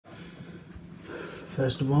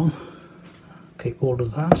First of all, keep hold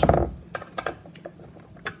of that.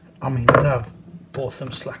 I mean, I'd have both of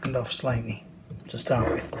them slackened off slightly to start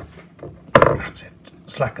with. That's it.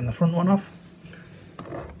 Slacken the front one off.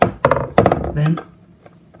 Then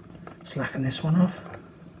slacken this one off.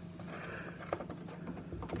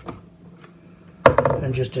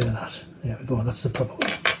 And just do that. There we go, that's the proper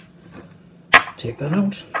way. Take that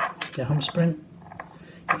out, your handspring,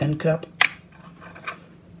 your end cap.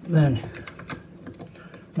 Then,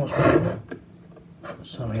 most people,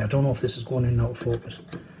 sorry, I don't know if this is going in and out of focus.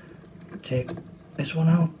 Take this one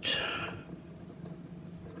out.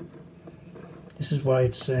 This is why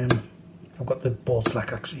it's, I've got the ball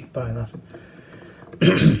slack actually by that.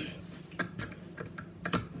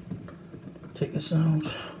 Take this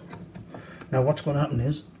out. Now what's going to happen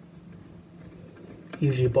is,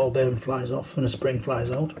 usually a ball bearing flies off and a spring flies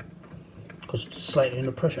out because it's slightly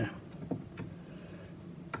under pressure.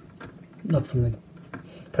 Not from the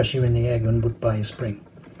pressure in the air gun, but by a spring.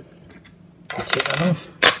 You take that off.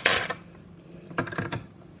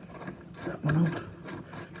 That one out.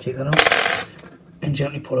 Take that out and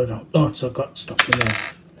gently pull it out. Oh, so I've got stuck in there.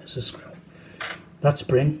 There's a screw. That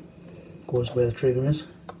spring goes where the trigger is.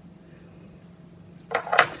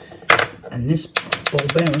 And this ball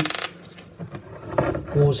bearing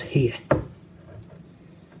goes here.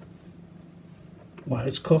 While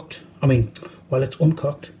it's cocked, while it's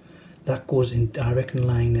uncocked, that goes in direct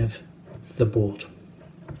line of the bolt.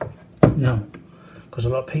 Now, because a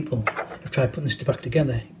lot of people have tried putting this back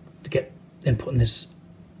together to get then putting this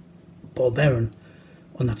ball bearing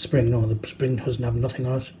on that spring. No, the spring doesn't have nothing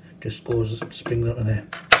on it, just goes springs onto there.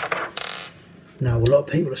 Now, a lot of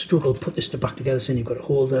people have struggled to put this back together, saying you've got to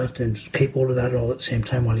hold that and keep all of that all at the same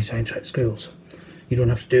time while you're trying to tight screws. You don't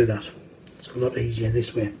have to do that. It's a lot easier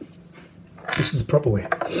this way. This is the proper way.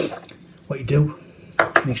 What you do,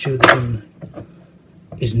 make sure the gun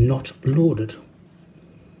is not loaded.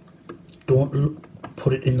 Don't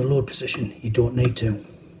put it in the load position. You don't need to.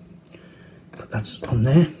 But that's on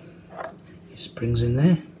there. Your spring's in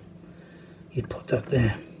there. You'd put that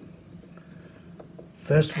there.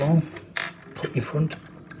 First of all, put your front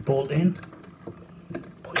bolt in.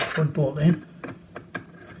 Put your front bolt in.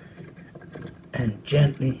 And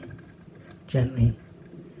gently,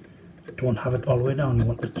 don't have it all the way down, you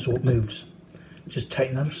want it so it moves. Just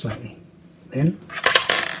tighten that up slightly. Then,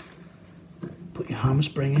 put your hammer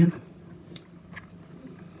spring in.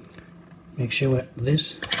 Make sure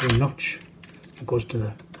this, the notch, goes to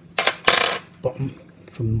the bottom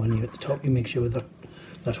from when you're at the top. You make sure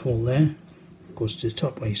that hole there goes to the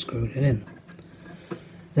top where you screwed it in.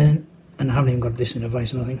 Then, and I haven't even got this in a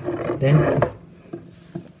vise or nothing. Then,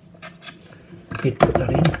 you'd put that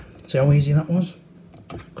in. See how easy that was?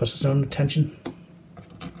 Because it's under tension.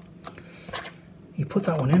 You put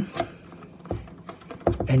that one in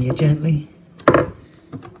and you gently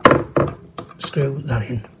screw that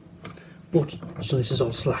in. But, so this is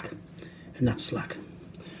all slack and that's slack.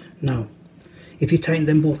 Now, if you tighten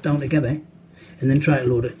them both down together and then try to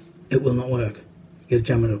load it, it will not work. You'll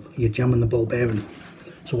jam it up. You're jamming the ball bearing.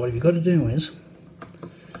 So what you've got to do is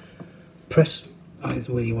press,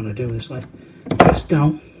 either way you want to do this, like press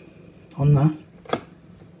down on that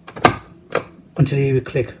until you hear a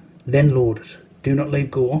click, then load it. Do not let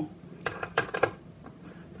go.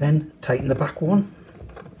 Then tighten the back one.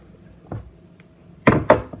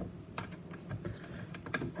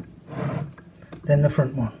 Then the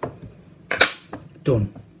front one.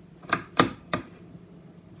 Done.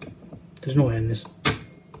 There's no air in this.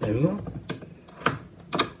 There we go.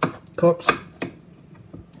 Cocks.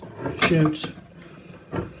 Shoots.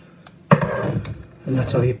 And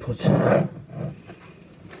that's how you put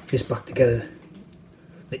this back together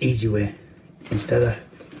the easy way, instead of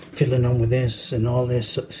fiddling on with this and all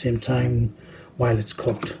this at the same time while it's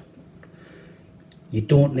cocked. You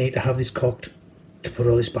don't need to have this cocked to put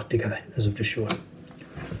all this back together, as I've just shown.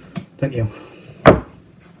 Thank you.